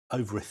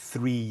over a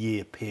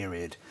 3-year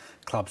period,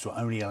 clubs were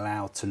only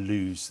allowed to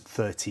lose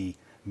 30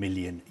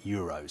 million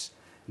euros.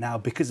 Now,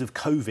 because of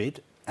COVID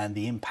and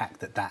the impact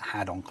that that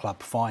had on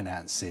club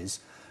finances,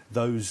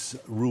 those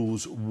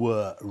rules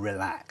were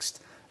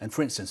relaxed. And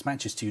for instance,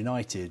 Manchester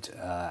United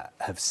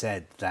have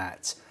said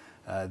that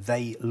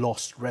they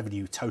lost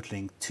revenue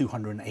totaling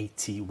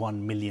 £281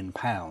 million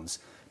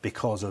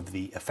because of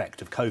the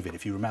effect of COVID.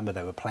 If you remember,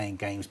 they were playing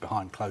games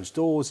behind closed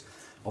doors.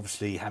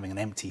 Obviously, having an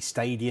empty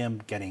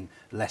stadium, getting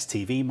less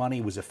TV money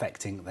was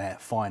affecting their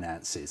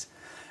finances.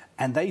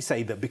 And they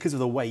say that because of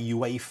the way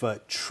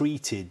UEFA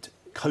treated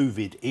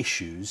COVID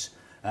issues,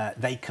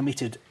 they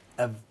committed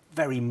a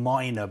very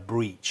minor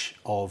breach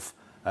of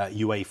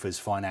UEFA's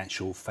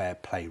financial fair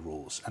play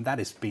rules. And that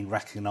has been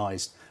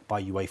recognised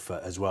by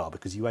UEFA as well,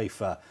 because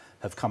UEFA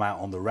have come out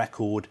on the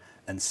record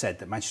and said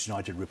that Manchester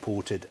United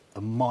reported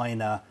a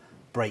minor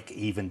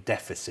break-even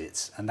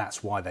deficits, and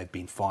that's why they've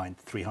been fined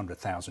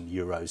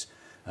 €300,000,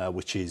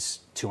 which is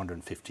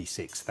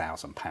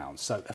 £256,000. So